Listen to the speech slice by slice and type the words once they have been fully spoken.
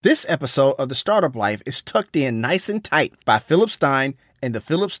This episode of The Startup Life is tucked in nice and tight by Philip Stein and the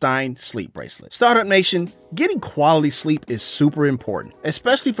Philip Stein Sleep Bracelet. Startup Nation, getting quality sleep is super important,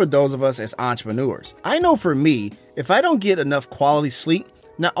 especially for those of us as entrepreneurs. I know for me, if I don't get enough quality sleep,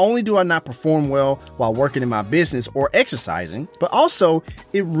 not only do I not perform well while working in my business or exercising, but also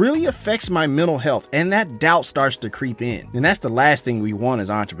it really affects my mental health and that doubt starts to creep in. And that's the last thing we want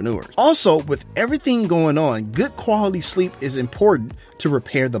as entrepreneurs. Also, with everything going on, good quality sleep is important to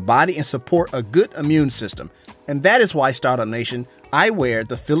repair the body and support a good immune system. And that is why, Startup Nation, I wear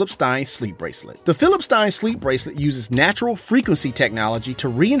the Philip Stein Sleep Bracelet. The Philip Stein Sleep Bracelet uses natural frequency technology to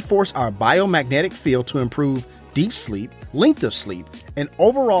reinforce our biomagnetic field to improve deep sleep, length of sleep, and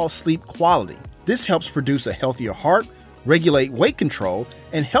overall sleep quality. This helps produce a healthier heart, regulate weight control,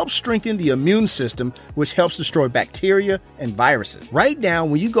 and help strengthen the immune system, which helps destroy bacteria and viruses. Right now,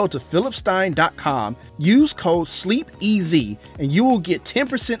 when you go to philipstein.com, use code SLEEPEZ and you will get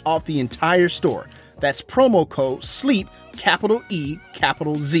 10% off the entire store. That's promo code SLEEP, capital E,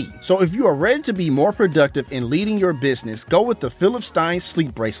 capital Z. So if you are ready to be more productive in leading your business, go with the Philip Stein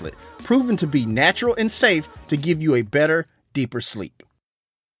Sleep Bracelet, proven to be natural and safe to give you a better, deeper sleep.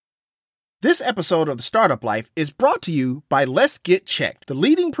 This episode of The Startup Life is brought to you by Let's Get Checked, the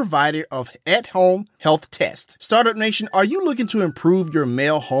leading provider of at-home health tests. Startup Nation, are you looking to improve your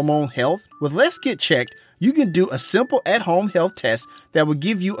male hormone health? With Let's Get Checked, you can do a simple at-home health test that will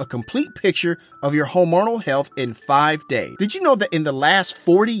give you a complete picture of your hormonal health in 5 days. Did you know that in the last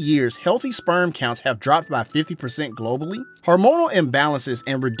 40 years, healthy sperm counts have dropped by 50% globally? Hormonal imbalances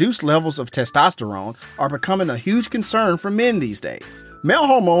and reduced levels of testosterone are becoming a huge concern for men these days. Male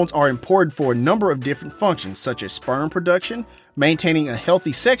hormones are important for a number of different functions, such as sperm production, maintaining a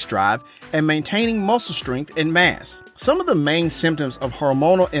healthy sex drive, and maintaining muscle strength and mass. Some of the main symptoms of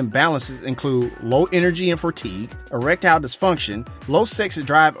hormonal imbalances include low energy and fatigue, erectile dysfunction, low sex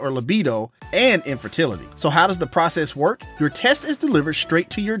drive or libido, and infertility. So how does the process work? Your test is delivered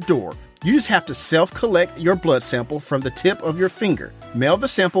straight to your door. You just have to self-collect your blood sample from the tip of your finger, mail the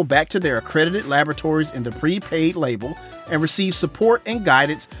sample back to their accredited laboratories in the prepaid label, and receive support and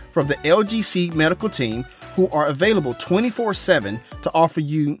guidance from the LGC medical team, who are available 24/7 to offer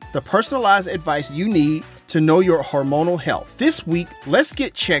you the personalized advice you need to know your hormonal health. This week, Let's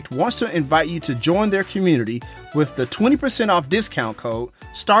Get Checked wants to invite you to join their community with the 20% off discount code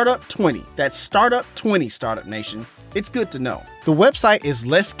STARTUP20. That's STARTUP20, Startup Nation. It's good to know. The website is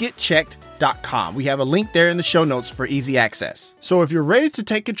letsgetchecked.com. We have a link there in the show notes for easy access. So if you're ready to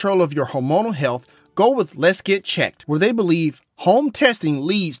take control of your hormonal health, go with Let's Get Checked, where they believe home testing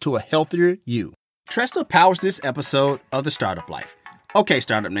leads to a healthier you. Tetra powers this episode of The Startup Life. Okay,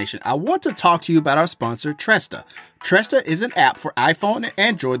 Startup Nation, I want to talk to you about our sponsor, Tetra. Tetra is an app for iPhone and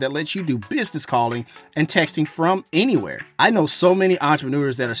Android that lets you do business calling and texting from anywhere. I know so many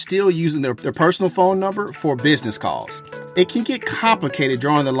entrepreneurs that are still using their personal phone number for business calls. It can get complicated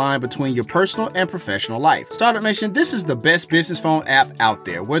drawing the line between your personal and professional life. Startup Nation, this is the best business phone app out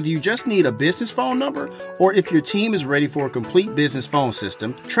there. Whether you just need a business phone number or if your team is ready for a complete business phone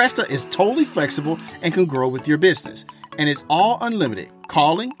system, Tetra is totally flexible and can grow with your business. And it's all unlimited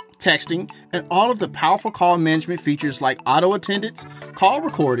calling, texting, and all of the powerful call management features like auto attendance, call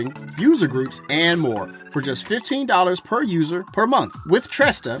recording, user groups, and more for just $15 per user per month. With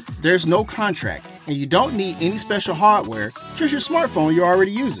Tetra, there's no contract, and you don't need any special hardware, just your smartphone you're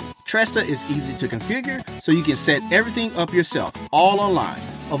already using. Tetra is easy to configure, so you can set everything up yourself, all online,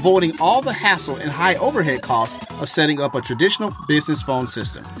 avoiding all the hassle and high overhead costs of setting up a traditional business phone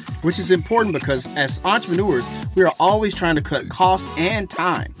system, which is important because as entrepreneurs, we are always trying to cut cost and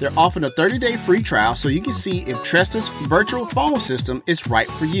time. They're offering a 30-day free trial so you can see if Tetra's virtual phone system is right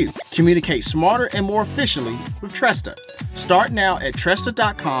for you. Communicate smarter and more efficiently with Tetra. Start now at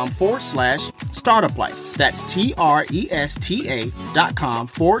Tetra.com/startuplife. That's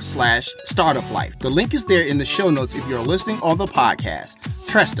TRESTA.com/startuplife. The link is there in the show notes if you're listening on the podcast.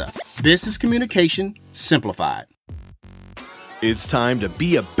 Tetra, business communication simplified. It's time to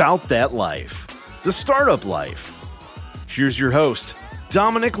be about that life, the startup life. Here's your host,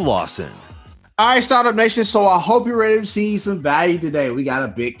 Dominic Lawson. All right, Startup Nation. So I hope you're ready to see some value today. We got a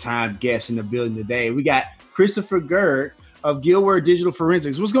big time guest in the building today. We got Christopher Gerg of Gilware Digital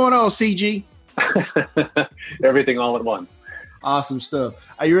Forensics. What's going on, CG? Everything all at once. Awesome stuff.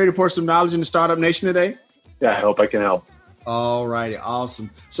 Are you ready to pour some knowledge into Startup Nation today? Yeah, I hope I can help. All righty. Awesome.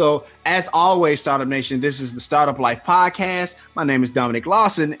 So as always, Startup Nation, this is the Startup Life Podcast. My name is Dominic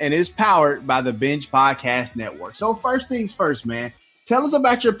Lawson, and it is powered by the Binge Podcast Network. So first things first, man, tell us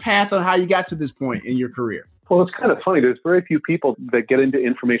about your path on how you got to this point in your career. Well, it's kind of funny. There's very few people that get into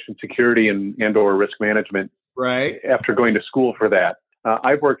information security and or risk management right after going to school for that.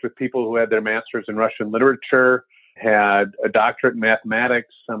 I've worked with people who had their master's in Russian literature, had a doctorate in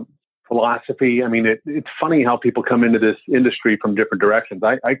mathematics, some philosophy. I mean, it's funny how people come into this industry from different directions.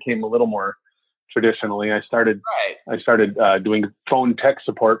 I came a little more traditionally. I started doing phone tech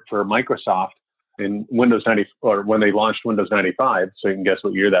support for Microsoft in Windows 90, or when they launched Windows 95. So you can guess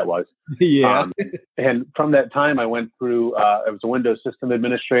what year that was. Yeah. And from that time, I went through, I was a Windows system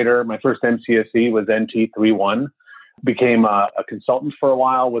administrator. My first MCSE was NT31. Became a consultant for a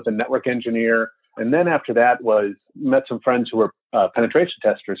while, was a network engineer. And then after that met some friends who were penetration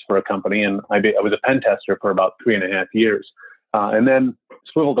testers for a company. And I was a pen tester for about 3.5 years. And then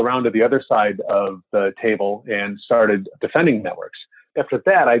swiveled around to the other side of the table and started defending networks. After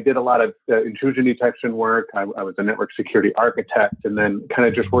that, I did a lot of intrusion detection work. I was a network security architect, and then kind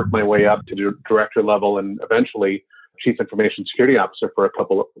of just worked my way up to director level and eventually chief information security officer for a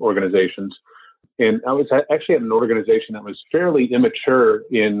couple of organizations. And I was actually at an organization that was fairly immature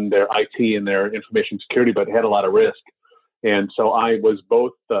in their IT and their information security, but had a lot of risk. And so I was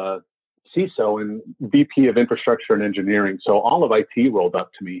both CISO and VP of infrastructure and engineering. So all of IT rolled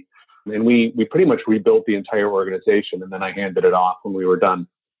up to me. And we pretty much rebuilt the entire organization, and then I handed it off when we were done.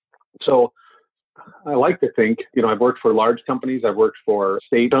 So I like to think, I've worked for large companies. I've worked for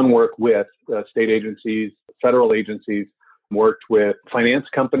done work with state agencies, federal agencies, worked with finance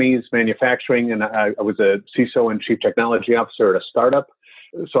companies, manufacturing, and I was a CISO and chief technology officer at a startup.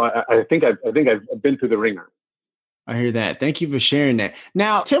 So I think I've been through the ringer. I hear that. Thank you for sharing that.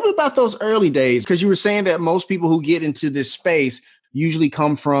 Now, tell me about those early days, because you were saying that most people who get into this space usually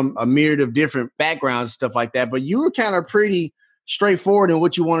come from a myriad of different backgrounds and stuff like that. But you were kind of pretty straightforward in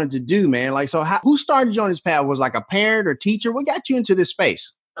what you wanted to do, man. Like, so who started you on this path? Was like a parent or teacher? What got you into this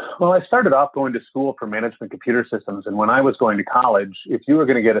space? Well, I started off going to school for management computer systems. And when I was going to college, if you were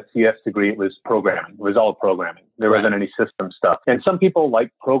going to get a CS degree, it was programming. It was all programming. There wasn't any system stuff. And some people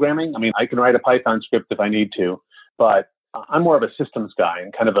like programming. I mean, I can write a Python script if I need to, but I'm more of a systems guy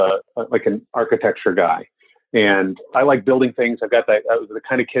and kind of like an architecture guy. And I like building things. I was the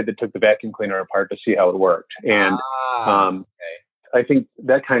kind of kid that took the vacuum cleaner apart to see how it worked. And I think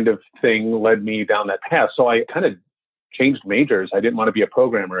that kind of thing led me down that path. So I kind of changed majors. I didn't want to be a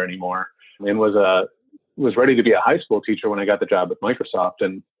programmer anymore, and was ready to be a high school teacher when I got the job at Microsoft.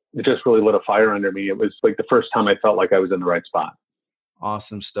 And it just really lit a fire under me. It was like the first time I felt like I was in the right spot.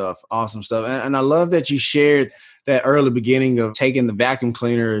 Awesome stuff. Awesome stuff. And I love that you shared that early beginning of taking the vacuum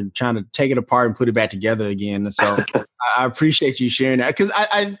cleaner and trying to take it apart and put it back together again. And so I appreciate you sharing that, because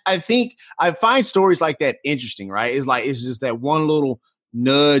I think I find stories like that interesting, right? It's just that one little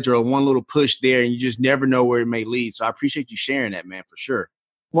nudge or one little push there, and you just never know where it may lead. So I appreciate you sharing that, man, for sure.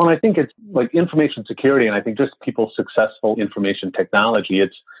 Well, I think it's like information security, and I think just people successful information technology.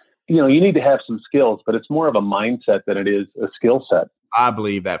 It's, you need to have some skills, but it's more of a mindset than it is a skill set. I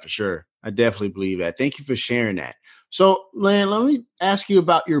believe that for sure. I definitely believe that. Thank you for sharing that. So, Len, let me ask you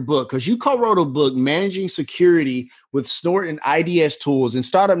about your book, because you co-wrote a book, Managing Security with Snort and IDS Tools. And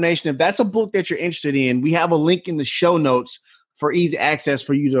Startup Nation, if that's a book that you're interested in, we have a link in the show notes for easy access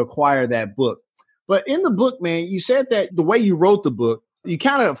for you to acquire that book. But in the book, man, you said that the way you wrote the book, you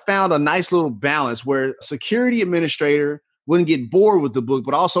kind of found a nice little balance where security administrator wouldn't get bored with the book,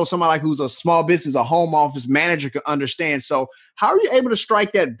 but also somebody like who's a small business, a home office manager could understand. So how are you able to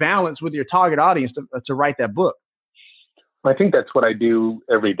strike that balance with your target audience to write that book? I think that's what I do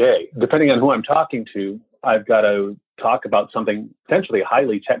every day. Depending on who I'm talking to, I've got to talk about something potentially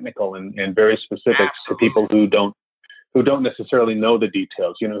highly technical and very specific to people who don't necessarily know the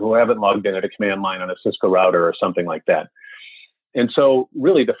details, who haven't logged in at a command line on a Cisco router or something like that. And so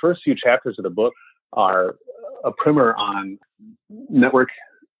really the first few chapters of the book are a primer on network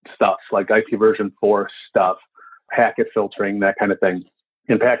stuff like IP version 4 stuff, packet filtering, that kind of thing,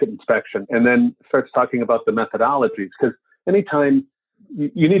 and packet inspection. And then starts talking about the methodologies, because anytime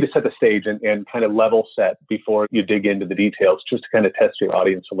you need to set the stage and kind of level set before you dig into the details, just to kind of test your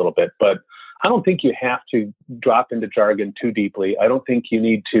audience a little bit. But I don't think you have to drop into jargon too deeply. I don't think you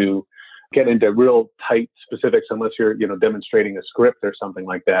need to get into real tight specifics unless you're, demonstrating a script or something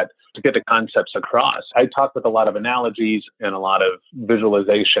like that to get the concepts across. I talk with a lot of analogies and a lot of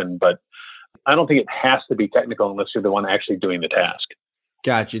visualization, but I don't think it has to be technical unless you're the one actually doing the task.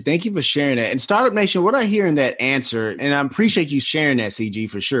 Gotcha. Thank you for sharing that. And Startup Nation, what I hear in that answer, and I appreciate you sharing that, CG,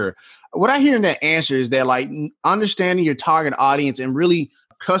 for sure. What I hear in that answer is that like understanding your target audience and really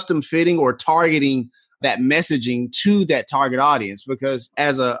custom fitting or targeting that messaging to that target audience. Because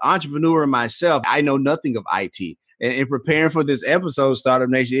as an entrepreneur myself, I know nothing of IT. in preparing for this episode, Startup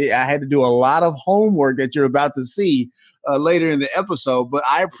Nation, I had to do a lot of homework that you're about to see later in the episode. But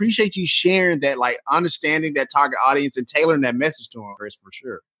I appreciate you sharing that, like understanding that target audience and tailoring that message to them, Chris, for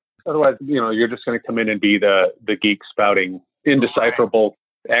sure. Otherwise, you're just going to come in and be the geek spouting indecipherable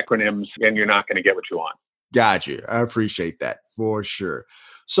acronyms, and you're not going to get what you want. Got you. I appreciate that for sure.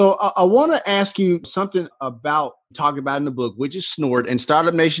 So I want to ask you something about talking about in the book, which is Snort. And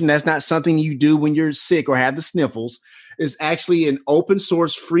Startup Nation, that's not something you do when you're sick or have the sniffles. It's actually an open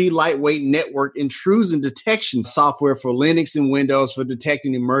source, free, lightweight network intrusion detection software for Linux and Windows for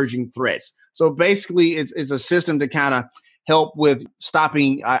detecting emerging threats. So basically, it's a system to kind of help with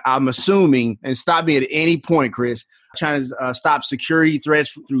stopping, I'm assuming, and stop me at any point, Chris, trying to stop security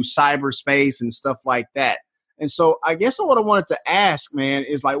threats through cyberspace and stuff like that. And so I guess what I wanted to ask, man,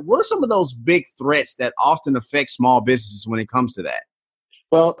 is like, what are some of those big threats that often affect small businesses when it comes to that?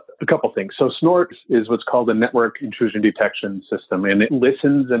 Well, a couple things. So Snort is what's called a network intrusion detection system, and it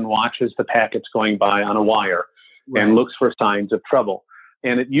listens and watches the packets going by on a wire and looks for signs of trouble.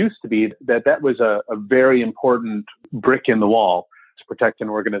 And it used to be that was a very important brick in the wall to protect an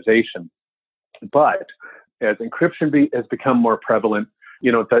organization. But as encryption has become more prevalent,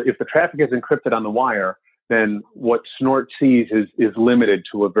 if the traffic is encrypted on the wire, then what Snort sees is limited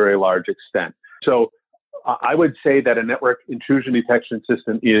to a very large extent. So I would say that a network intrusion detection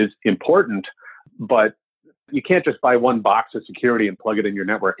system is important, but you can't just buy one box of security and plug it in your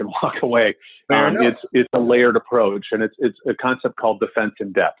network and walk away. It's a layered approach, and it's a concept called defense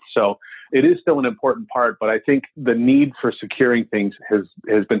in depth. So it is still an important part, but I think the need for securing things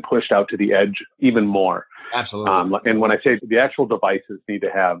has been pushed out to the edge even more. Absolutely. And when I say the actual devices need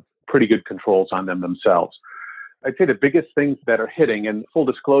to have pretty good controls on them themselves. I'd say the biggest things that are hitting, and full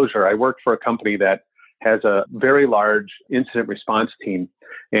disclosure, I work for a company that has a very large incident response team,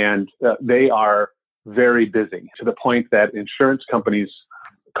 and they are very busy to the point that insurance companies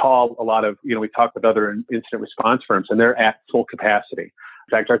call a lot of, we talk with other incident response firms, and they're at full capacity. In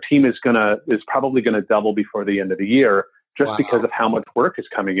fact, our team is probably going to double before the end of the year just because of how much work is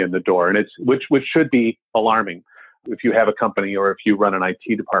coming in the door. And which should be alarming if you have a company or if you run an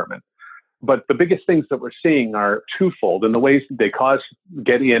IT department. But the biggest things that we're seeing are twofold, and the ways they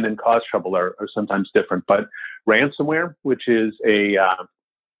get in and cause trouble are sometimes different. But ransomware, which is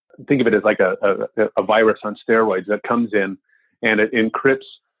think of it as like a virus on steroids that comes in and it encrypts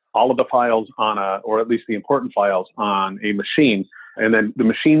all of the files or at least the important files on a machine. And then the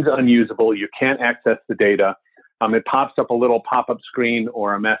machine's unusable. You can't access the data. It pops up a little pop-up screen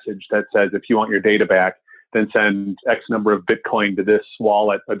or a message that says, if you want your data back, then send X number of Bitcoin to this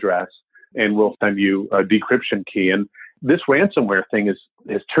wallet address, and we'll send you a decryption key. And this ransomware thing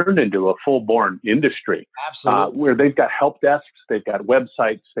has turned into a full-born industry. Absolutely. Where they've got help desks, they've got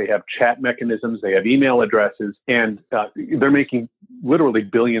websites, they have chat mechanisms, they have email addresses, and they're making literally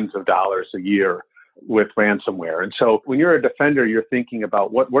billions of dollars a year with ransomware. And so when you're a defender, you're thinking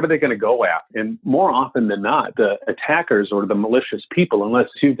about what are they going to go after? And more often than not, the attackers or the malicious people, unless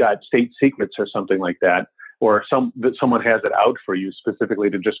you've got state secrets or something like that, or someone has it out for you specifically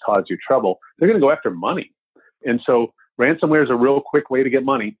to just cause you trouble, they're going to go after money. And so ransomware is a real quick way to get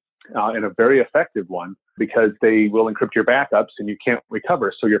money, and a very effective one, because they will encrypt your backups and you can't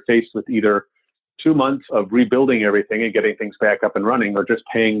recover. So you're faced with either 2 months of rebuilding everything and getting things back up and running, or just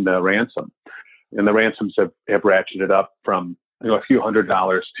paying the ransom. And the ransoms have ratcheted up from a few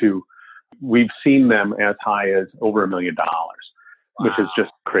 $100s to, we've seen them as high as over $1 million, which is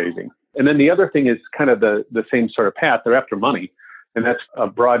just crazy. And then the other thing is kind of the same sort of path. They're after money. And that's a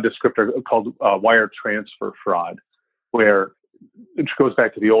broad descriptor called wire transfer fraud, where it goes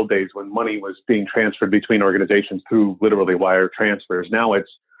back to the old days when money was being transferred between organizations through literally wire transfers. Now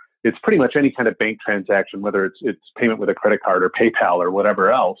it's pretty much any kind of bank transaction, whether it's payment with a credit card or PayPal or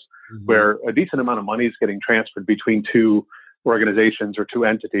whatever else, where a decent amount of money is getting transferred between two organizations or two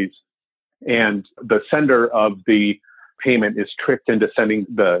entities. And the sender of the payment is tricked into sending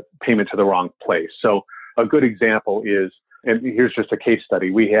the payment to the wrong place. So a good example is, and here's just a case study.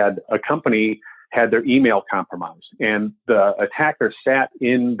 We had a company had their email compromised, and the attacker sat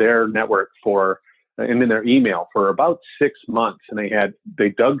in their network in their email for about 6 months, and they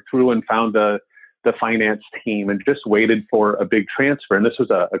dug through and found the finance team and just waited for a big transfer. And this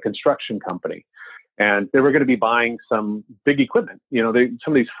was a construction company, and they were going to be buying some big equipment. Some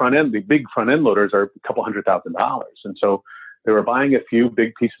of these the big front end loaders are a couple $100,000, and so they were buying a few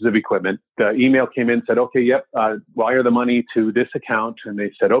big pieces of equipment. The email came in, said, okay, yep, wire the money to this account. And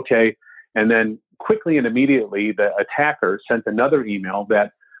they said, okay. And then quickly and immediately, the attacker sent another email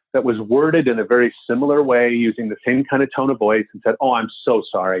that was worded in a very similar way, using the same kind of tone of voice, and said, oh, I'm so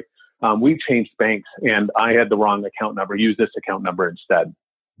sorry. we changed banks and I had the wrong account number. Use this account number instead.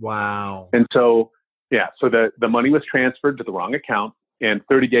 Wow. And so, so the money was transferred to the wrong account. And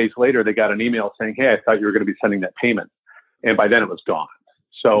 30 days later, they got an email saying, hey, I thought you were going to be sending that payment. And by then it was gone.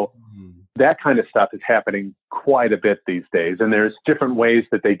 So that kind of stuff is happening quite a bit these days. And there's different ways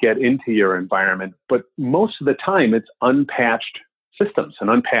that they get into your environment. But most of the time, it's unpatched systems and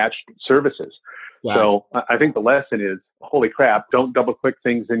unpatched services. Wow. So I think the lesson is, holy crap, don't double click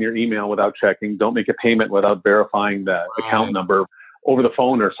things in your email without checking. Don't make a payment without verifying the account number over the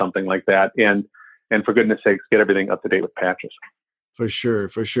phone or something like that. And for goodness sakes, get everything up to date with patches. For sure.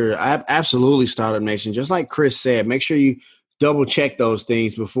 Absolutely, Startup Nation. Just like Chris said, make sure you double check those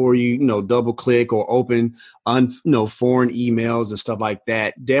things before you double click or open foreign emails and stuff like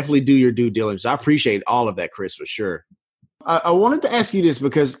that. Definitely do your due diligence. I appreciate all of that, Chris, for sure. I wanted to ask you this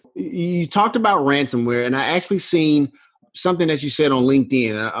because you talked about ransomware, and I actually seen something that you said on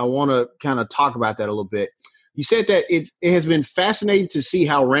LinkedIn. I want to kind of talk about that a little bit. You said that it has been fascinating to see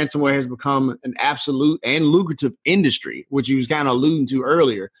how ransomware has become an absolute and lucrative industry, which you was kind of alluding to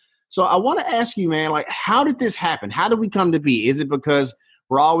earlier. So I want to ask you, man, like, how did this happen? How did we come to be? Is it because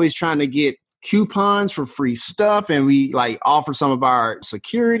we're always trying to get coupons for free stuff and we like offer some of our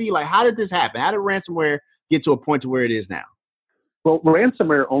security? Like, how did this happen? How did ransomware get to a point to where it is now? Well,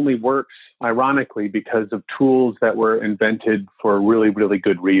 ransomware only works, ironically, because of tools that were invented for really, really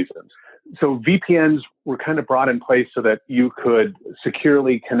good reasons. So VPNs were kind of brought in place so that you could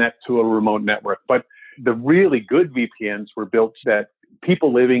securely connect to a remote network. But the really good VPNs were built so that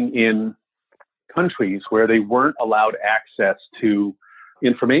people living in countries where they weren't allowed access to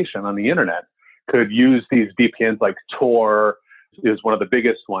information on the internet could use these VPNs, like Tor is one of the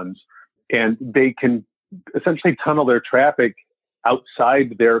biggest ones. And they can essentially tunnel their traffic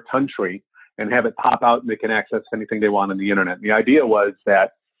outside their country and have it pop out, and they can access anything they want on the internet. And the idea was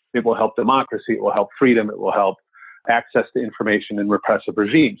that it will help democracy, it will help freedom, it will help access to information in repressive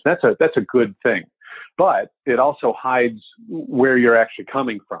regimes. That's a good thing. But it also hides where you're actually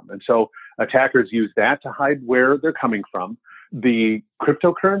coming from. And so attackers use that to hide where they're coming from. The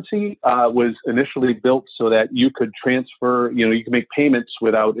cryptocurrency was initially built so that you could transfer, you can make payments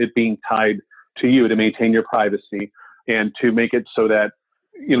without it being tied to you, to maintain your privacy and to make it so that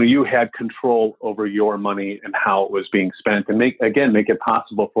you had control over your money and how it was being spent, and make it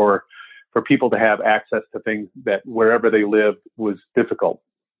possible for people to have access to things that wherever they lived was difficult.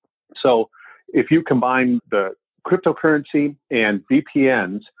 So if you combine the cryptocurrency and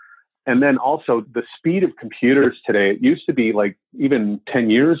VPNs, and then also the speed of computers today, it used to be like even 10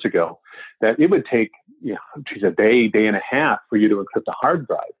 years ago that it would take a day and a half for you to encrypt a hard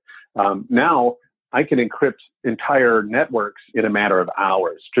drive. Now I can encrypt entire networks in a matter of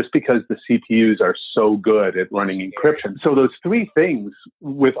hours just because the CPUs are so good at running encryption. So those three things,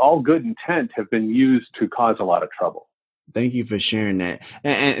 with all good intent, have been used to cause a lot of trouble. Thank you for sharing that.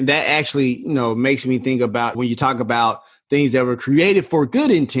 And that actually, makes me think about when you talk about things that were created for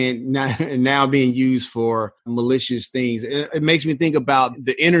good intent now being used for malicious things. It makes me think about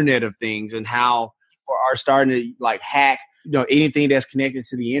the Internet of Things and how people are starting to hack anything that's connected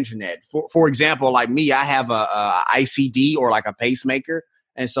to the internet. For example, like me, I have a ICD or like a pacemaker.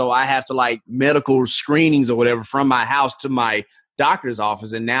 And so I have to medical screenings or whatever from my house to my doctor's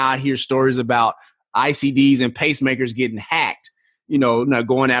office. And now I hear stories about ICDs and pacemakers getting hacked,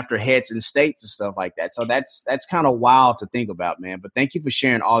 going after heads and states and stuff like that. So that's kind of wild to think about, man. But thank you for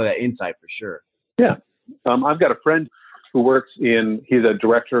sharing all of that insight for sure. Yeah. I've got a friend who he's a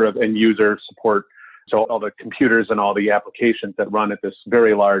director of end user support. So all the computers and all the applications that run at this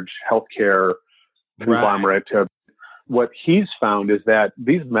very large healthcare conglomerate. Right. What he's found is that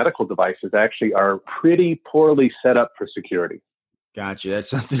these medical devices actually are pretty poorly set up for security. Gotcha. That's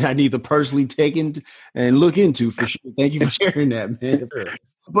something I need to personally take and look into for sure. Thank you for sharing that, man.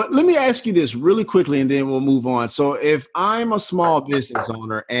 But let me ask you this really quickly, and then we'll move on. So if I'm a small business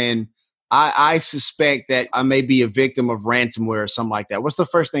owner and I suspect that I may be a victim of ransomware or something like that, what's the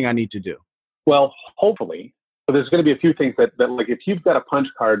first thing I need to do? Well, hopefully. So there's going to be a few things that if you've got a punch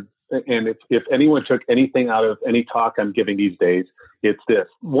card, and if anyone took anything out of any talk I'm giving these days, it's this.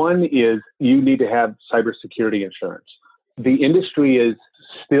 One is you need to have cybersecurity insurance. The industry is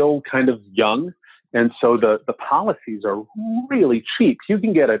still kind of young, and so the policies are really cheap. You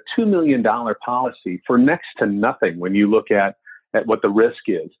can get a $2 million policy for next to nothing when you look at what the risk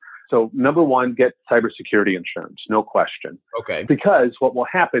is. So number one, get cybersecurity insurance, no question. Okay. Because what will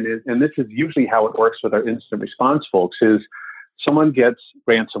happen is, and this is usually how it works with our incident response folks, is someone gets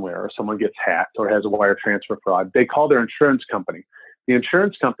ransomware or someone gets hacked or has a wire transfer fraud. They call their insurance company. The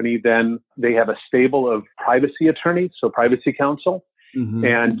insurance company, then they have a stable of privacy attorneys, so privacy counsel, Mm-hmm.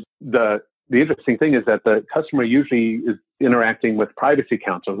 And the interesting thing is that the customer usually is interacting with privacy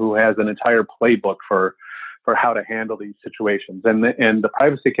counsel, who has an entire playbook for how to handle these situations. And the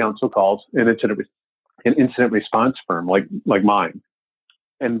privacy counsel calls an incident response firm like mine.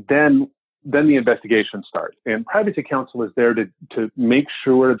 And then the investigation starts. And privacy counsel is there to make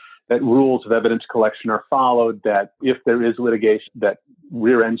sure that rules of evidence collection are followed, that if there is litigation, that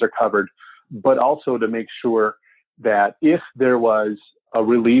rear ends are covered, but also to make sure that if there was a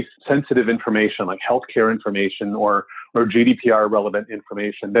release sensitive information like healthcare information or GDPR relevant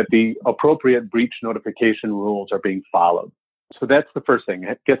information, that the appropriate breach notification rules are being followed. So that's the first thing,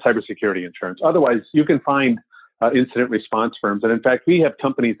 get cybersecurity insurance. Otherwise, you can find incident response firms. And in fact, we have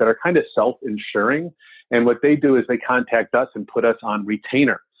companies that are kind of self-insuring. And what they do is they contact us and put us on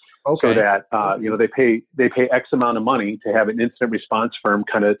retainer. Okay. So that, they pay X amount of money to have an incident response firm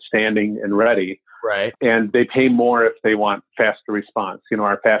kind of standing and ready. Right. And they pay more if they want faster response.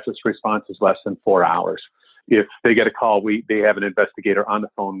 Our fastest response is less than 4 hours. If they get a call, they have an investigator on the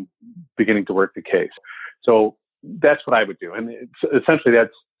phone beginning to work the case. So that's what I would do. And essentially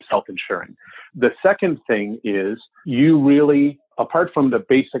that's self-insuring. The second thing is you really, apart from the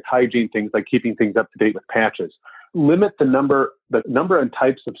basic hygiene things like keeping things up to date with patches, limit the number and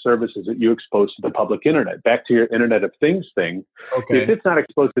types of services that you expose to the public internet. Back to your Internet of Things thing. Okay. If it's not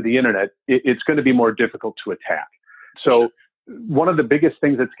exposed to the internet, it's going to be more difficult to attack. So one of the biggest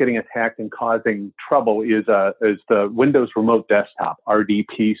things that's getting attacked and causing trouble is the Windows Remote Desktop,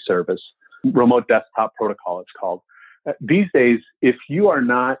 RDP service, Remote Desktop Protocol it's called. These days, if you are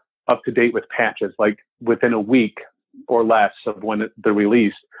not up to date with patches, like within a week or less of when they're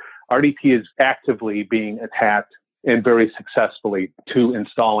released, RDP is actively being attacked and very successfully to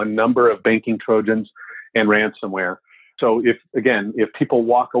install a number of banking Trojans and ransomware. So if people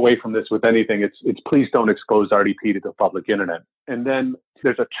walk away from this with anything, it's please don't expose RDP to the public internet. And then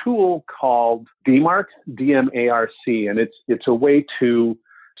there's a tool called DMARC, D-M-A-R-C, and it's a way to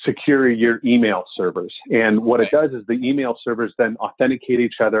secure your email servers. And what it does is the email servers then authenticate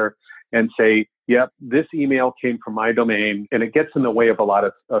each other and say, yep, this email came from my domain, and it gets in the way of a lot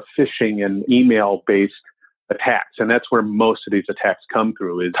of phishing and email-based attacks. And that's where most of these attacks come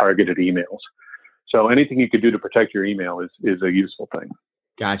through, is targeted emails. So anything you could do to protect your email is a useful thing.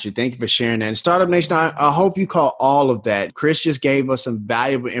 Got you. Thank you for sharing that. And Startup Nation, I hope you caught all of that. Chris just gave us some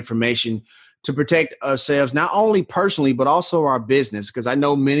valuable information to protect ourselves, not only personally, but also our business, because I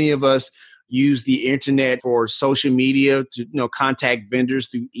know many of us use the internet for social media to contact vendors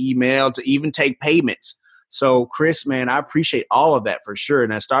through email, to even take payments. So Chris, man, I appreciate all of that for sure.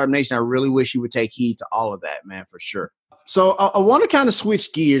 And at Startup Nation, I really wish you would take heed to all of that, man, for sure. So I want to kind of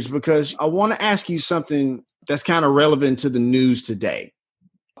switch gears because I want to ask you something that's kind of relevant to the news today.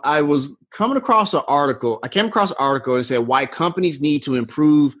 I came across an article that said why companies need to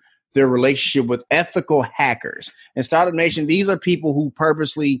improve their relationship with ethical hackers. And Startup Nation, these are people who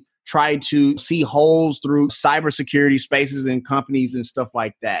purposely try to see holes through cybersecurity spaces and companies and stuff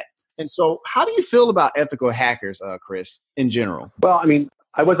like that. And so how do you feel about ethical hackers, Chris, in general? Well, I mean,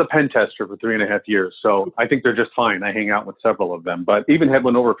 I was a pen tester for 3.5 years, so I think they're just fine. I hang out with several of them, but even had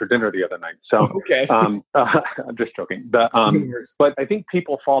one over for dinner the other night. So okay. I'm just joking. But I think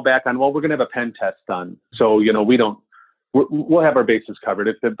people fall back on, well, we're going to have a pen test done. So, we'll have our bases covered.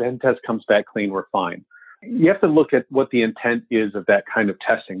 If the pen test comes back clean, we're fine. You have to look at what the intent is of that kind of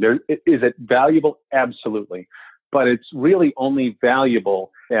testing. Is it valuable? Absolutely. But it's really only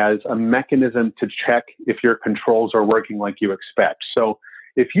valuable as a mechanism to check if your controls are working like you expect. So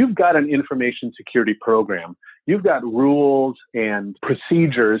if you've got an information security program, you've got rules and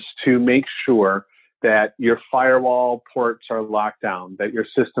procedures to make sure that your firewall ports are locked down, that your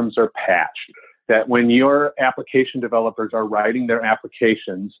systems are patched, that when your application developers are writing their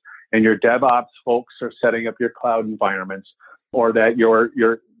applications and your DevOps folks are setting up your cloud environments, or that your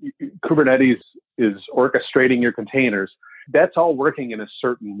Kubernetes is orchestrating your containers, that's all working in a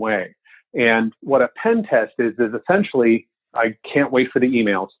certain way. And what a pen test is essentially, I can't wait for the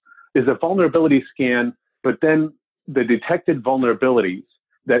emails, is a vulnerability scan, but then the detected vulnerabilities,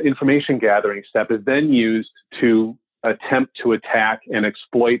 that information gathering step is then used to attempt to attack and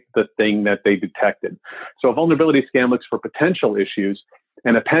exploit the thing that they detected. So a vulnerability scan looks for potential issues,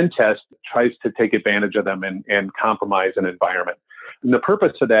 and a pen test tries to take advantage of them and compromise an environment. And the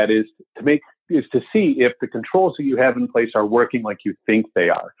purpose of that is to see if the controls that you have in place are working like you think they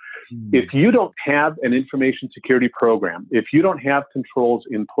are. If you don't have an information security program, if you don't have controls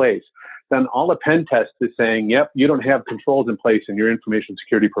in place, then all a pen test is saying, yep, you don't have controls in place and your information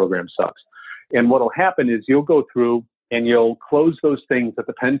security program sucks. And what will happen is you'll go through and you'll close those things that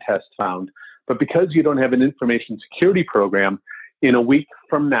the pen test found. But because you don't have an information security program, in a week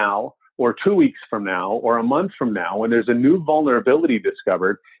from now, or 2 weeks from now, or a month from now, when there's a new vulnerability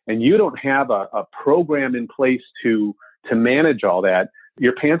discovered and you don't have a program in place to manage all that,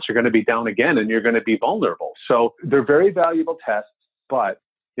 your pants are going to be down again and you're going to be vulnerable. So they're very valuable tests, but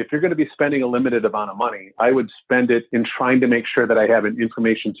if you're going to be spending a limited amount of money, I would spend it in trying to make sure that I have an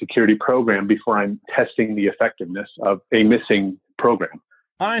information security program before I'm testing the effectiveness of a missing program.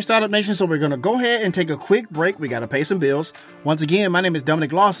 All right, Startup Nation, so we're going to go ahead and take a quick break. We got to pay some bills. Once again, my name is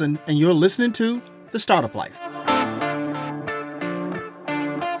Dominic Lawson, and you're listening to The Startup Life.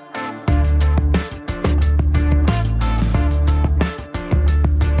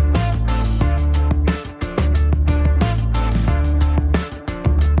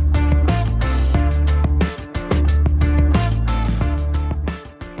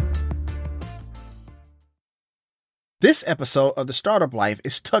 This episode of The Startup Life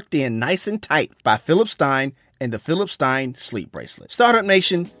is tucked in nice and tight by Philip Stein and the Philip Stein Sleep Bracelet. Startup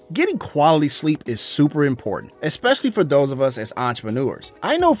Nation, getting quality sleep is super important, especially for those of us as entrepreneurs.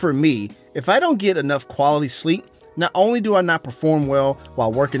 I know for me, if I don't get enough quality sleep, not only do I not perform well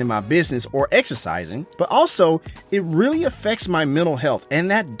while working in my business or exercising, but also it really affects my mental health, and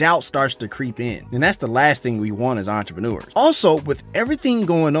that doubt starts to creep in. And that's the last thing we want as entrepreneurs. Also, with everything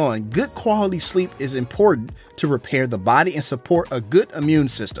going on, good quality sleep is important to repair the body and support a good immune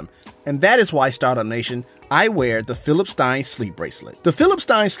system. And that is why, Startup Nation, I wear the Philip Stein Sleep Bracelet. The Philip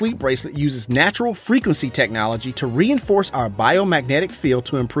Stein Sleep Bracelet uses natural frequency technology to reinforce our biomagnetic field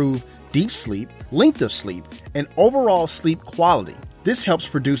to improve deep sleep, length of sleep, and overall sleep quality. This helps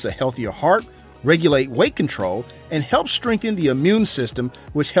produce a healthier heart, regulate weight control, and helps strengthen the immune system,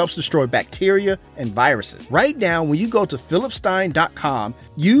 which helps destroy bacteria and viruses. Right now, when you go to philipstein.com,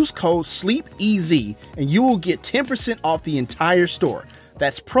 use code SLEEPEZ and you will get 10% off the entire store.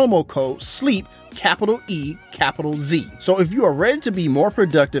 That's promo code SLEEP, capital E, capital Z. So if you are ready to be more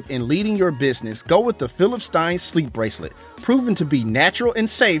productive in leading your business, go with the Philip Stein Sleep Bracelet, proven to be natural and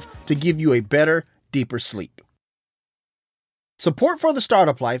safe to give you a better, deeper sleep. Support for the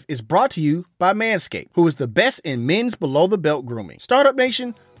Startup Life is brought to you by Manscaped, who is the best in men's below-the-belt grooming. Startup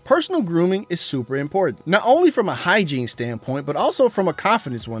Nation, personal grooming is super important, not only from a hygiene standpoint, but also from a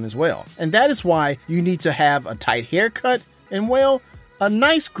confidence one as well. And that is why you need to have a tight haircut and, well, a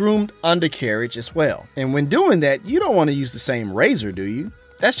nice groomed undercarriage as well. And when doing that, you don't want to use the same razor, do you?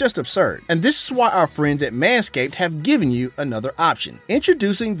 That's just absurd. And this is why our friends at Manscaped have given you another option.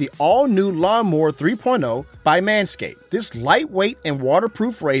 Introducing the all-new Lawnmower 3.0 by Manscaped. This lightweight and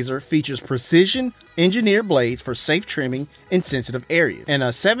waterproof razor features precision engineered blades for safe trimming in sensitive areas, and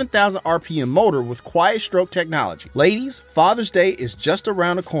a 7,000 RPM motor with quiet stroke technology. Ladies, Father's Day is just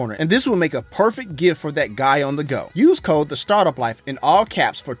around the corner, and this will make a perfect gift for that guy on the go. Use code The Startup Life in all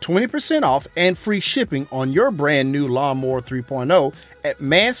caps for 20% off and free shipping on your brand new Lawnmower 3.0 at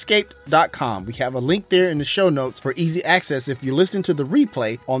manscaped.com. We have a link there in the show notes for easy access if you listen to the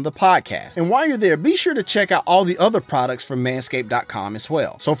replay on the podcast. And while you're there, be sure to check out all the other products from manscaped.com as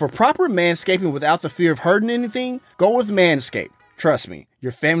well. So for proper manscaping without the fear of hurting anything, go with Manscaped. Trust me,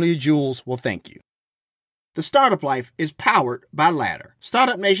 your family of jewels will thank you. The Startup Life is powered by Ladder.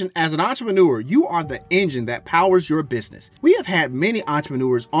 Startup Nation, as an entrepreneur, you are the engine that powers your business. We have had many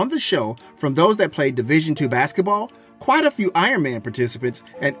entrepreneurs on the show, from those that played Division II basketball, quite a few Ironman participants,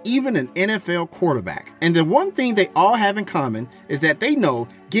 and even an NFL quarterback. And the one thing they all have in common is that they know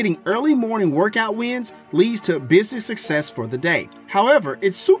getting early morning workout wins leads to business success for the day. However,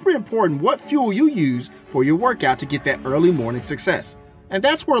 it's super important what fuel you use for your workout to get that early morning success. And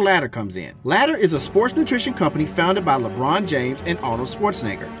that's where Ladder comes in. Ladder is a sports nutrition company founded by LeBron James and Arnold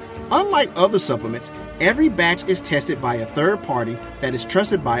Schwarzenegger. Unlike other supplements, every batch is tested by a third party that is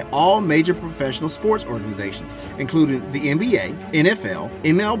trusted by all major professional sports organizations, including the NBA, NFL,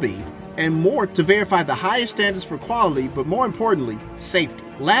 MLB, and more, to verify the highest standards for quality, but more importantly, safety.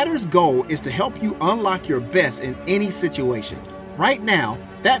 Ladder's goal is to help you unlock your best in any situation. Right now,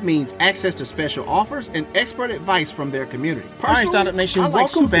 that means access to special offers and expert advice from their community. All right, Startup Nation,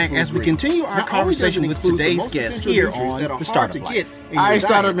 welcome back as we continue our conversation with today's guest here on The Startup Life. All right,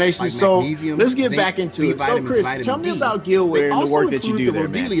 Startup Nation, so let's get back into it. So, Chris, tell me about Gilware and the work that you do there,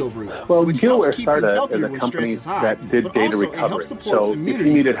 man. Well, Gilware started as a company that did data recovery. So if you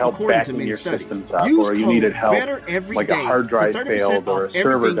needed help backing your systems up, or you needed help, like a hard drive failed or a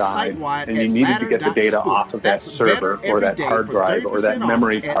server died, and you needed to get the data off of that server or that hard drive or that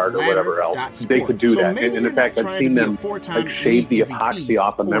memory card or whatever else, they could do that. And in fact, I've seen them like shave the epoxy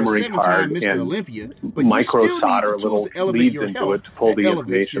off a memory card and micro solder little leads into it to pull the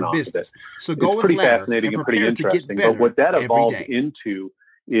information off of it. It's pretty fascinating and pretty interesting. But what that evolved into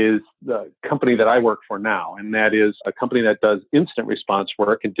is the company that I work for now. And that is a company that does incident response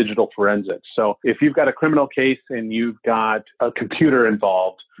work and digital forensics. So if you've got a criminal case and you've got a computer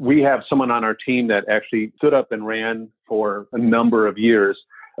involved, we have someone on our team that actually stood up and ran for a number of years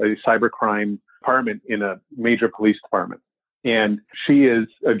a cybercrime department in a major police department. And she is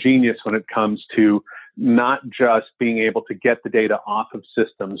a genius when it comes to not just being able to get the data off of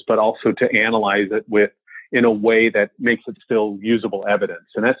systems, but also to analyze it in a way that makes it still usable evidence.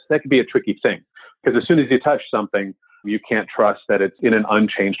 And that can be a tricky thing, because as soon as you touch something, you can't trust that it's in an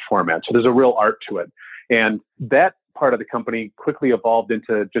unchanged format. So there's a real art to it. And that part of the company quickly evolved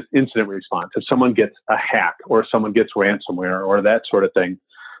into just incident response. If someone gets a hack or someone gets ransomware or that sort of thing,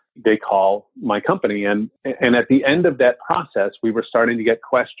 they call my company. And at the end of that process, we were starting to get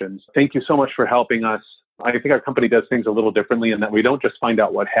questions. Thank you so much for helping us. I think our company does things a little differently in that we don't just find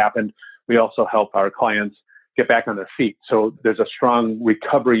out what happened. We also help our clients get back on their feet. So there's a strong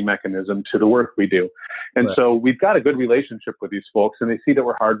recovery mechanism to the work we do. And right. So we've got a good relationship with these folks, and they see that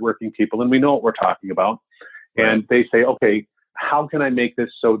we're hardworking people and we know what we're talking about. Right. And they say, okay, how can I make this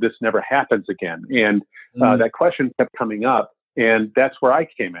so this never happens again? And that question kept coming up. And that's where I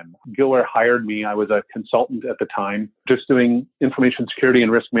came in. Gilware hired me. I was a consultant at the time, just doing information security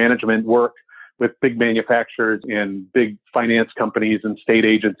and risk management work with big manufacturers and big finance companies and state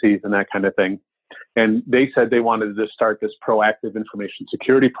agencies and that kind of thing. And they said they wanted to start this proactive information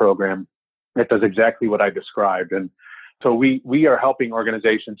security program that does exactly what I described. And so we are helping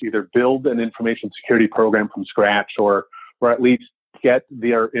organizations either build an information security program from scratch or at least get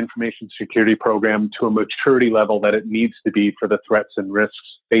their information security program to a maturity level that it needs to be for the threats and risks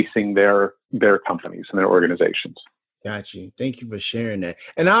facing their companies and their organizations. Got you. Thank you for sharing that.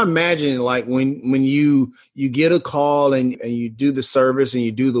 And I imagine like when you get a call and you do the service and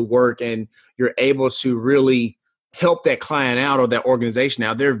you do the work and you're able to really help that client out or that organization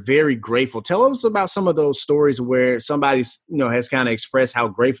out, they're very grateful. Tell us about some of those stories where somebody's, has kind of expressed how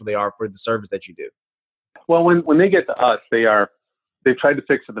grateful they are for the service that you do. Well, when they get to us, they've tried to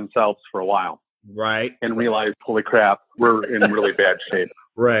fix it themselves for a while. Right. And realized, holy crap, we're in really bad shape.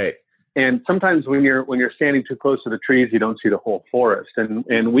 Right. And sometimes when you're standing too close to the trees, you don't see the whole forest.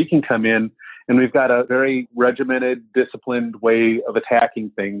 And we can come in and we've got a very regimented, disciplined way of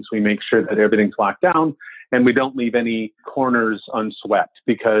attacking things. We make sure that everything's locked down and we don't leave any corners unswept,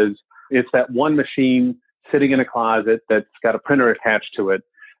 because it's that one machine sitting in a closet that's got a printer attached to it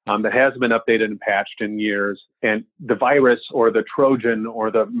that hasn't been updated and patched in years. And the virus or the Trojan or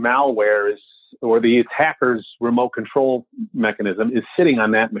the malware or the attacker's remote control mechanism is sitting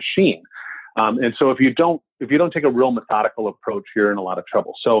on that machine. And so if you don't take a real methodical approach, you're in a lot of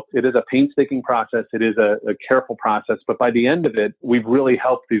trouble. So it is a painstaking process. It is a careful process. But by the end of it, we've really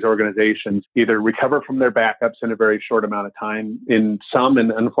helped these organizations either recover from their backups in a very short amount of time. In some,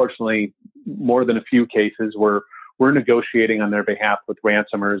 and unfortunately, more than a few cases, we're negotiating on their behalf with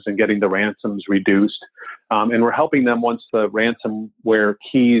ransomers and getting the ransoms reduced. And we're helping them once the ransomware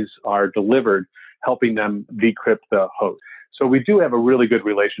keys are delivered, helping them decrypt the host. So we do have a really good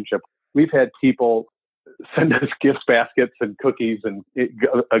relationship. We've had people send us gift baskets and cookies and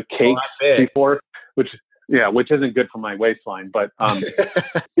a cake before, which isn't good for my waistline, but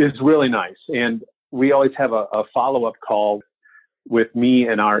is really nice. And we always have a follow-up call with me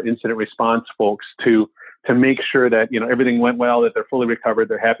and our incident response folks to make sure that, everything went well, that they're fully recovered,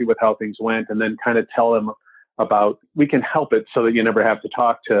 they're happy with how things went, and then kind of tell them about, we can help it so that you never have to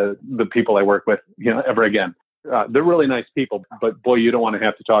talk to the people I work with, ever again. They're really nice people, but boy, you don't want to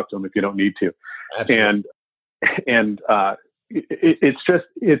have to talk to them if you don't need to. Absolutely. And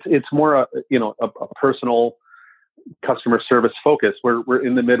it's more a personal customer service focus. We're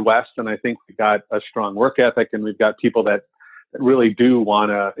in the Midwest, and I think we've got a strong work ethic, and we've got people that really do want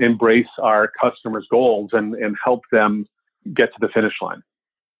to embrace our customers' goals and help them get to the finish line.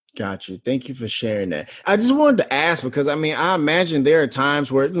 Got you. Thank you for sharing that. I just wanted to ask, because I imagine there are times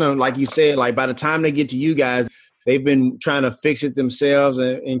where, like you said, like by the time they get to you guys, they've been trying to fix it themselves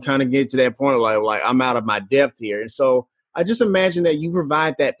and kind of get to that point of like, I'm out of my depth here. And so I just imagine that you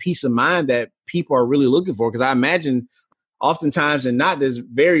provide that peace of mind that people are really looking for, because I imagine oftentimes and not, there's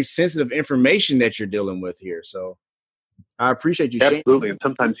very sensitive information that you're dealing with here. So I appreciate you sharing. Absolutely. And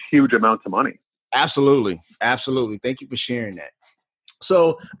sometimes huge amounts of money. Absolutely. Absolutely. Thank you for sharing that.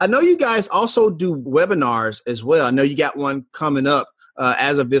 So I know you guys also do webinars as well. I know you got one coming up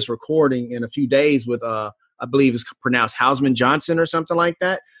as of this recording in a few days with, I believe it's pronounced Hausman Johnson or something like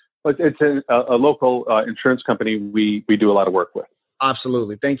that. It's a local insurance company we do a lot of work with.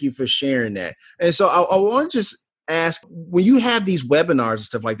 Absolutely. Thank you for sharing that. And so I want to just ask, when you have these webinars and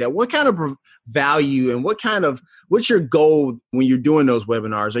stuff like that, what kind of value and what's your goal when you're doing those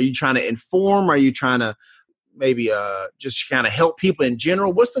webinars? Are you trying to inform? Are you trying to maybe just kind of help people in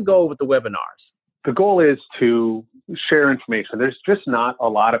general? What's the goal with the webinars? The goal is to share information. There's just not a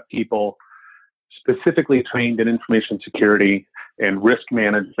lot of people specifically trained in information security and risk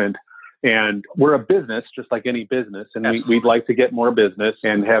management. And we're a business, just like any business, and we'd like to get more business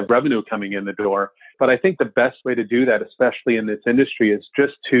and have revenue coming in the door. But I think the best way to do that, especially in this industry, is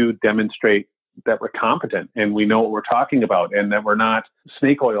just to demonstrate that we're competent and we know what we're talking about, and that we're not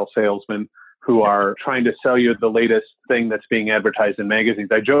snake oil salesmen who are trying to sell you the latest thing that's being advertised in magazines.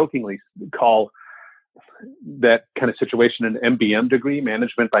 I jokingly call that kind of situation an MBM degree,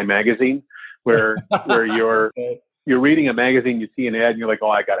 management by magazine, where you're reading a magazine, you see an ad, and you're like,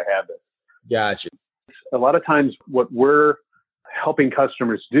 oh, I got to have this. Gotcha. A lot of times what we're helping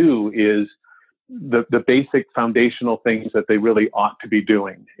customers do is the basic foundational things that they really ought to be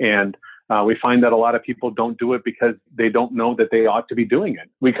doing. And we find that a lot of people don't do it because they don't know that they ought to be doing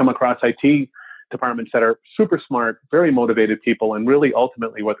it. We come across IT departments that are super smart, very motivated people, and really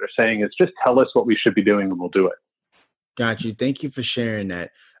ultimately what they're saying is just tell us what we should be doing and we'll do it. Got you. Thank you for sharing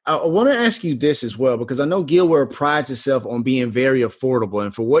that. I want to ask you this as well, because I know Gilware prides itself on being very affordable.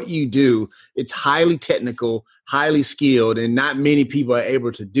 And for what you do, it's highly technical, highly skilled, and not many people are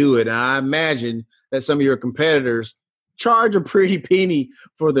able to do it. And I imagine that some of your competitors charge a pretty penny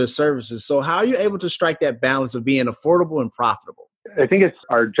for their services. So how are you able to strike that balance of being affordable and profitable? I think it's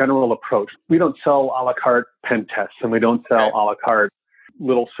our general approach. We don't sell a la carte pen tests, and we don't sell a la carte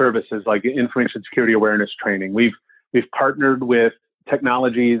little services like information security awareness training. We've partnered with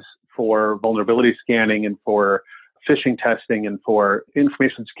technologies for vulnerability scanning and for phishing testing and for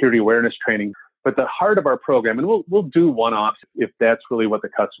information security awareness training. But the heart of our program, and we'll do one-offs if that's really what the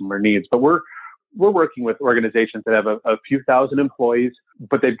customer needs, but we're working with organizations that have a few thousand employees,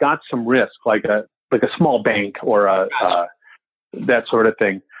 but they've got some risk, like a small bank or that sort of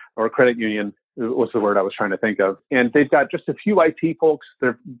thing, or a credit union was the word I was trying to think of. And they've got just a few IT folks.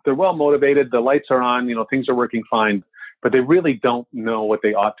 They're well motivated. The lights are on. Things are working fine, but they really don't know what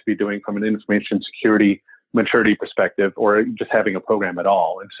they ought to be doing from an information security maturity perspective, or just having a program at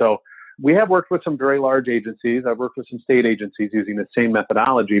all. And so we have worked with some very large agencies. I've worked with some state agencies using the same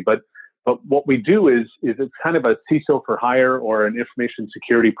methodology, but what we do is it's kind of a CISO for hire, or an information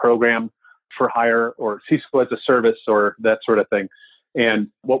security program for hire, or CISO as a service, or that sort of thing. And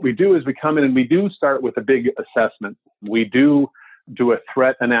what we do is we come in and we do start with a big assessment. We do a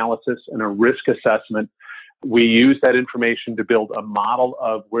threat analysis and a risk assessment. We use that information to build a model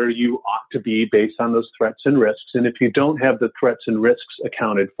of where you ought to be based on those threats and risks. And if you don't have the threats and risks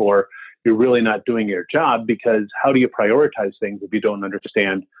accounted for, you're really not doing your job, because how do you prioritize things if you don't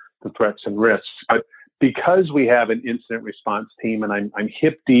understand the threats and risks? But because we have an incident response team, and I'm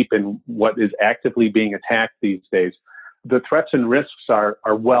hip deep in what is actively being attacked these days, the threats and risks are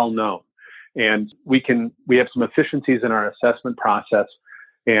well known. And we have some efficiencies in our assessment process.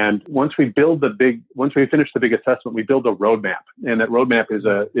 And once we finish the big assessment, we build a roadmap. And that roadmap is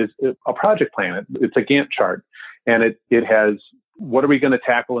a project plan. It's a Gantt chart. And it has, what are we going to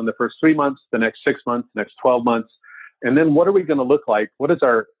tackle in the first 3 months, the next 6 months, the next 12 months? And then what are we going to look like? What is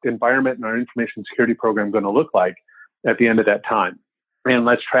our environment and our information security program going to look like at the end of that time? And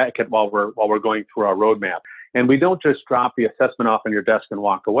let's track it while we're going through our roadmap. And we don't just drop the assessment off on your desk and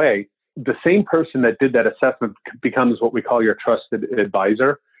walk away. The same person that did that assessment becomes what we call your trusted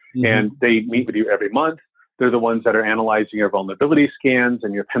advisor. Mm-hmm. And they meet with you every month. They're the ones that are analyzing your vulnerability scans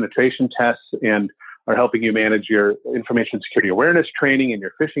and your penetration tests, and are helping you manage your information security awareness training and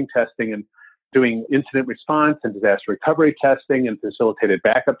your phishing testing, and doing incident response and disaster recovery testing and facilitated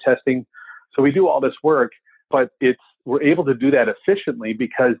backup testing. So we do all this work, but we're able to do that efficiently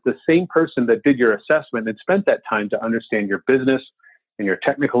because the same person that did your assessment and spent that time to understand your business and your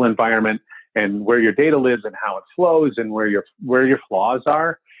technical environment and where your data lives and how it flows and where your flaws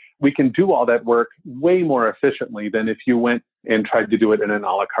are. We can do all that work way more efficiently than if you went and tried to do it in an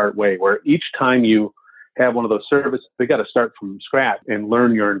a la carte way, where each time you have one of those services, they got to start from scratch and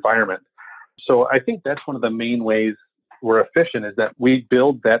learn your environment. So I think that's one of the main ways we're efficient, is that we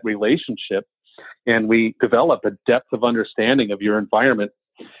build that relationship and we develop a depth of understanding of your environment,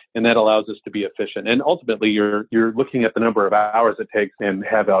 and that allows us to be efficient. And ultimately, you're looking at the number of hours it takes and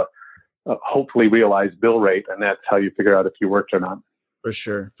have a hopefully realized bill rate, and that's how you figure out if you worked or not. For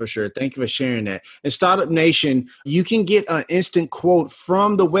sure. Thank you for sharing that. And Startup Nation, you can get an instant quote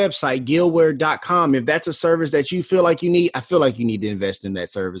from the website, Gilware.com. If that's a service that you feel like you need, I feel like you need to invest in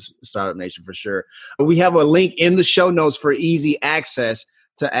that service, Startup Nation, for sure. We have a link in the show notes for easy access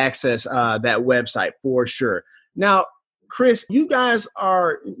to access that website for sure. Now, Chris, you're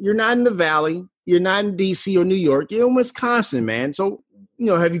not in the Valley. You're not in DC or New York. You're in Wisconsin, man. So,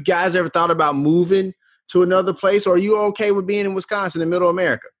 have you guys ever thought about moving to another place, or are you okay with being in Wisconsin in middle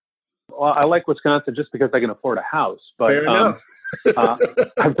America? Well, I like Wisconsin just because I can afford a house. But fair enough.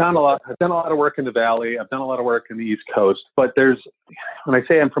 I've done a lot of work in the Valley. I've done a lot of work in the East Coast. But when I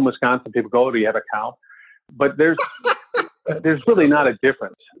say I'm from Wisconsin, people go, "Oh, do you have a cow?" But there's really not a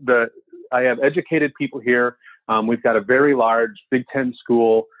difference. I have educated people here. We've got a very large Big Ten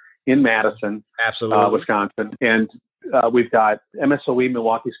school in Madison, absolutely, Wisconsin, and we've got MSOE,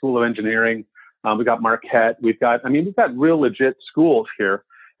 Milwaukee School of Engineering. We've got Marquette. We've got real legit schools here,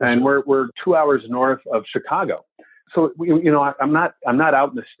 and we're 2 hours north of Chicago. So I'm not out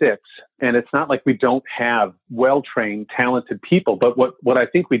in the sticks, and it's not like we don't have well-trained, talented people. But what I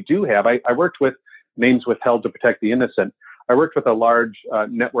think we do have, I worked with Names Withheld to Protect the Innocent. I worked with a large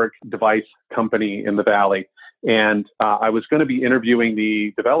network device company in the Valley, and I was going to be interviewing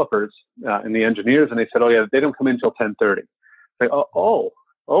the developers and the engineers, and they said, "Oh yeah, they don't come in until 10:30." Like, oh,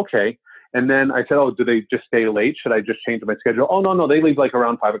 okay. And then I said, "Oh, do they just stay late? Should I just change my schedule?" "Oh, no, they leave like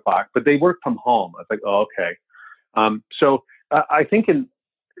around 5 o'clock, but they work from home." I was like, "Oh, okay." So I think I'm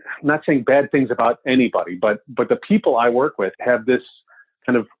not saying bad things about anybody, but the people I work with have this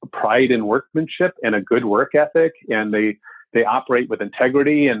kind of pride in workmanship and a good work ethic, and they operate with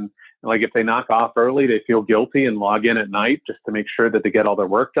integrity, and like if they knock off early, they feel guilty and log in at night just to make sure that they get all their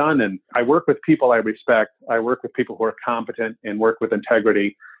work done. And I work with people I respect. I work with people who are competent and work with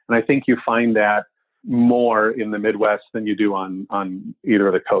integrity. And I think you find that more in the Midwest than you do on either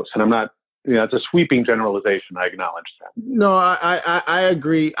of the coasts. And I'm not, it's a sweeping generalization. I acknowledge that. No, I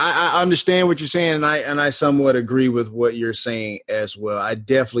agree. I understand what you're saying, and I somewhat agree with what you're saying as well. I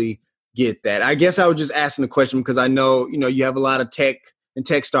definitely get that. I guess I was just asking the question because I know, you have a lot of tech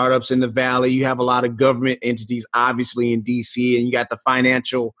startups in the Valley. You have a lot of government entities, obviously, in DC, and you got the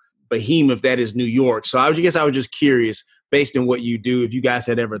financial behemoth that is New York. So I guess I was just curious, based on what you do, if you guys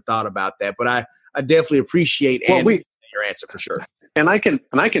had ever thought about that. But I definitely appreciate your answer for sure. And I can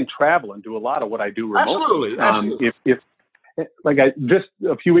travel and do a lot of what I do remotely. Absolutely. If just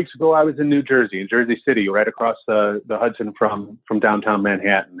a few weeks ago, I was in New Jersey, in Jersey City, right across the Hudson from downtown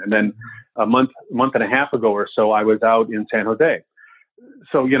Manhattan. And then a month and a half ago or so, I was out in San Jose.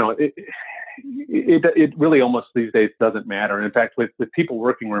 So, it really almost these days doesn't matter. And in fact, with people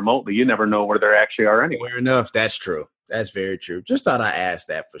working remotely, you never know where they actually are anyway. Fair enough. That's true. That's very true. Just thought I asked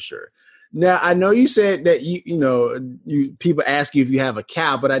that for sure. Now, I know you said that you people ask you if you have a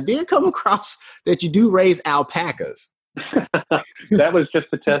cow, but I did come across that you do raise alpacas. That was just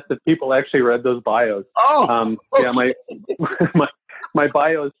to test if people actually read those bios. Oh, okay. Yeah, my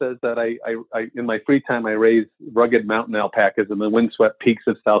bio says that I in my free time I raise rugged mountain alpacas in the windswept peaks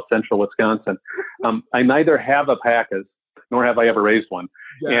of south central Wisconsin. I neither have alpacas nor have I ever raised one.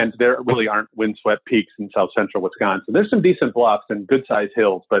 Yes. And there really aren't windswept peaks in south central Wisconsin. There's some decent bluffs and good sized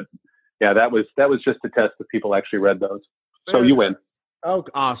hills, but yeah, that was just to test if people actually read those. So you win. Oh,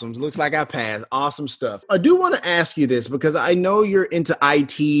 awesome. Looks like I passed. Awesome stuff. I do want to ask you this because I know you're into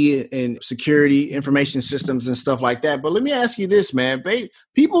IT and security, information systems and stuff like that. But let me ask you this, man.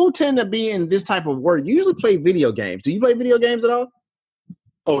 People who tend to be in this type of work usually play video games. Do you play video games at all?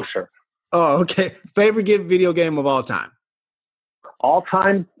 Oh, sure. Oh, okay. Favorite video game of all time? All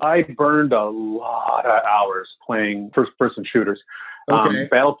time, I burned a lot of hours playing first-person shooters. Okay.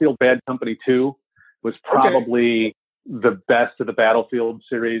 Battlefield Bad Company 2 was probably the best of the Battlefield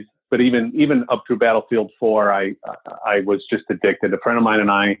series, but even up through Battlefield 4, I was just addicted. A friend of mine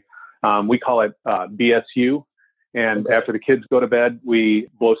and I, we call it BSU, and after the kids go to bed, we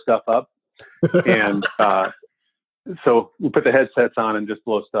blow stuff up, and so we put the headsets on and just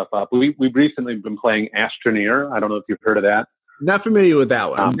blow stuff up. We've recently been playing Astroneer. I don't know if you've heard of that. Not familiar with that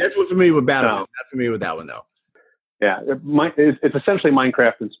one. I'm definitely familiar with Battlefield. Not familiar with that one though. Yeah, it's essentially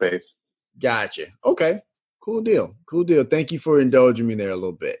Minecraft in space. Gotcha. Okay. Cool deal. Thank you for indulging me there a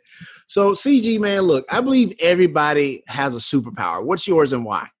little bit. So, CG, man, look, I believe everybody has a superpower. What's yours and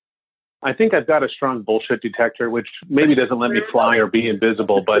why? I think I've got a strong bullshit detector, which maybe doesn't let me fly or be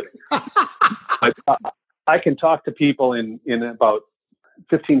invisible, but I can talk to people in about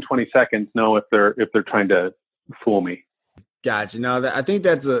 15, 20 seconds, know if they're trying to fool me. Gotcha. Now, I think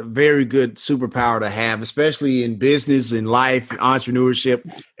that's a very good superpower to have, especially in business, in life, entrepreneurship,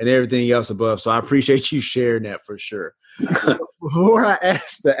 and everything else above. So I appreciate you sharing that for sure. Before I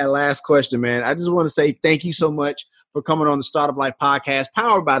ask the last question, man, I just want to say thank you so much for coming on the Startup Life podcast,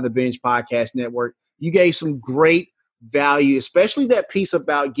 powered by the Binge Podcast Network. You gave some great value, especially that piece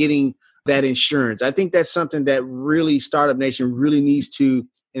about getting that insurance. I think that's something that really Startup Nation really needs to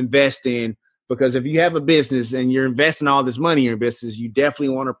invest in, because if you have a business and you're investing all this money in your business, you definitely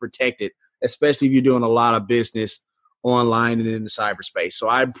want to protect it, especially if you're doing a lot of business online and in the cyberspace. So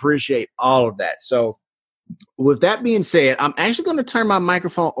I appreciate all of that. So with that being said, I'm actually going to turn my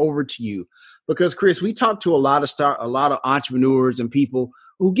microphone over to you because, Chris, we talk to a lot of entrepreneurs and people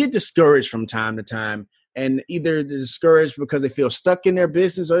who get discouraged from time to time, and either they're discouraged because they feel stuck in their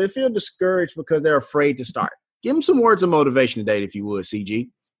business or they feel discouraged because they're afraid to start. Give them some words of motivation today, if you would, CG.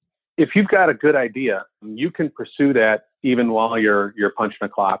 If you've got a good idea, you can pursue that even while you're punching a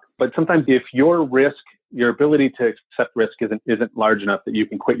clock. But sometimes if your ability to accept risk isn't large enough that you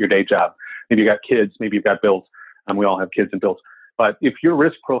can quit your day job. Maybe you got kids, maybe you've got bills. We all have kids and bills. But if your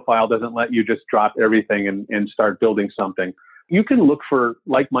risk profile doesn't let you just drop everything and start building something, you can look for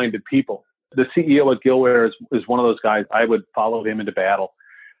like-minded people. The CEO at Gilware is one of those guys. I would follow him into battle.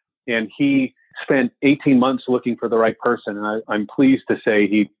 And he spent 18 months looking for the right person. And I'm pleased to say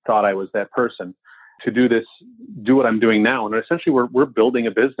he thought I was that person to do what I'm doing now. And essentially we're building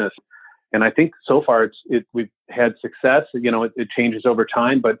a business. And I think so far we've had success. It changes over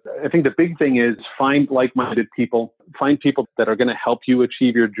time, but I think the big thing is find like-minded people, find people that are going to help you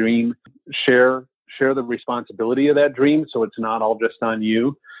achieve your dream, share the responsibility of that dream. So it's not all just on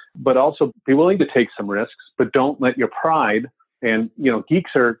you, but also be willing to take some risks, but don't let your pride and,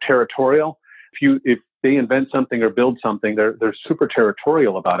 geeks are territorial. If they invent something or build something, they're super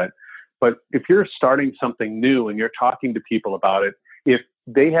territorial about it. But if you're starting something new and you're talking to people about it, if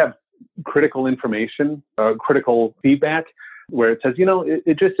they have critical information, critical feedback where it says,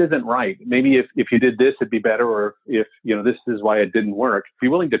 it just isn't right. Maybe if you did this, it'd be better. Or if, this is why it didn't work, be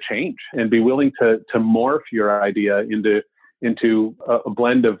willing to change and be willing to morph your idea into a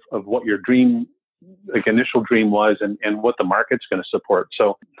blend of what your dream, initial dream was and what the market's going to support.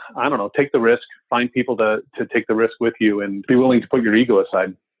 So I don't know, take the risk, find people to take the risk with you and be willing to put your ego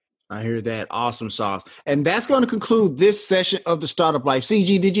aside. I hear that. Awesome sauce. And that's going to conclude this session of the Startup Life.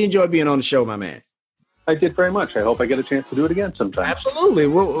 CG, did you enjoy being on the show, my man? I did very much. I hope I get a chance to do it again sometime. Absolutely.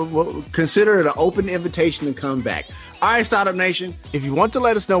 We'll consider it an open invitation to come back. All right, Startup Nation. If you want to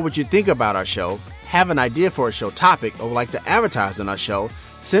let us know what you think about our show, have an idea for a show topic, or would like to advertise on our show,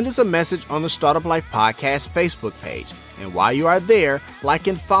 send us a message on the Startup Life Podcast Facebook page. And while you are there, like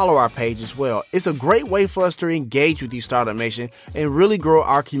and follow our page as well. It's a great way for us to engage with you, Startup Nation, and really grow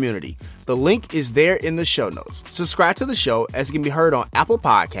our community. The link is there in the show notes. Subscribe to the show as it can be heard on Apple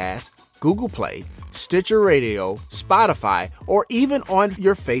Podcasts, Google Play, Stitcher Radio, Spotify, or even on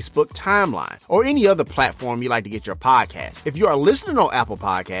your Facebook timeline or any other platform you like to get your podcast. If you are listening on Apple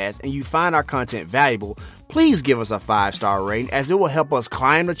Podcasts and you find our content valuable, please give us a 5-star rating, as it will help us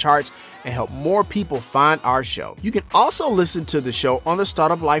climb the charts and help more people find our show. You can also listen to the show on the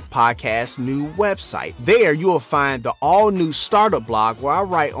Startup Life Podcast new website. There you will find the all-new startup blog where I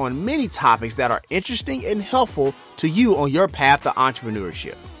write on many topics that are interesting and helpful to you on your path to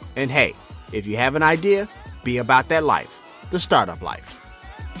entrepreneurship. And hey, if you have an idea, be about that life, the startup life.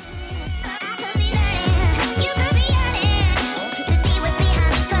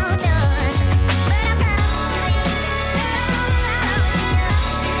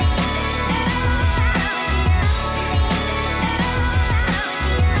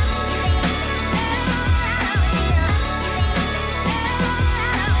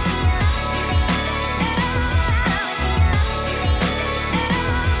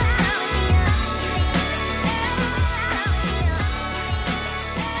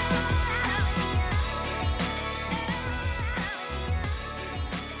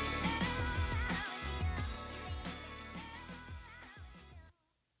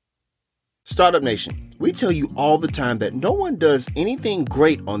 Startup Nation, we tell you all the time that no one does anything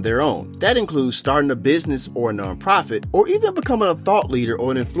great on their own. That includes starting a business or a nonprofit, or even becoming a thought leader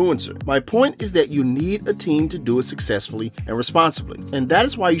or an influencer. My point is that you need a team to do it successfully and responsibly. And that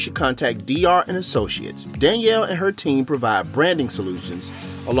is why you should contact DR and Associates. Danielle and her team provide branding solutions,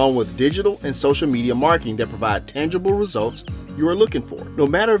 along with digital and social media marketing that provide tangible results you are looking for. No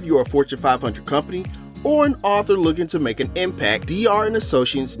matter if you are a Fortune 500 company or an author looking to make an impact, DR and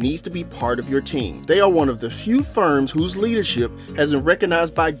Associates needs to be part of your team. They are one of the few firms whose leadership has been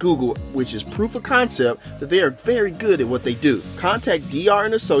recognized by Google, which is proof of concept that they are very good at what they do. Contact DR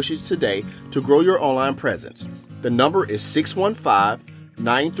and Associates today to grow your online presence. The number is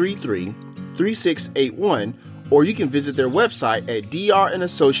 615-933-3681, or you can visit their website at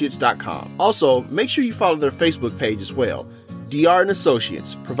drandassociates.com. Also, make sure you follow their Facebook page as well. DR and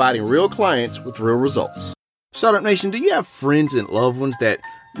Associates, providing real clients with real results. Startup Nation, do you have friends and loved ones that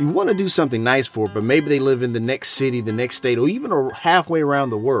you want to do something nice for, but maybe they live in the next city, the next state, or even halfway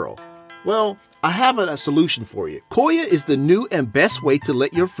around the world? Well, I have a solution for you. Koya is the new and best way to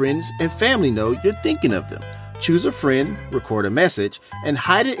let your friends and family know you're thinking of them. Choose a friend, record a message, and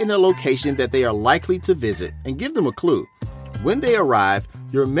hide it in a location that they are likely to visit, and give them a clue. When they arrive,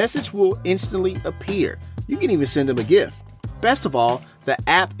 your message will instantly appear. You can even send them a gift. Best of all, the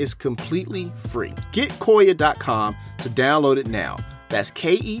app is completely free. Get Koya.com to download it now. That's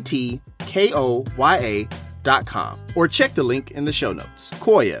KETKOYA.com. Or check the link in the show notes.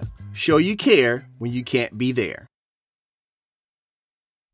 Koya, show you care when you can't be there.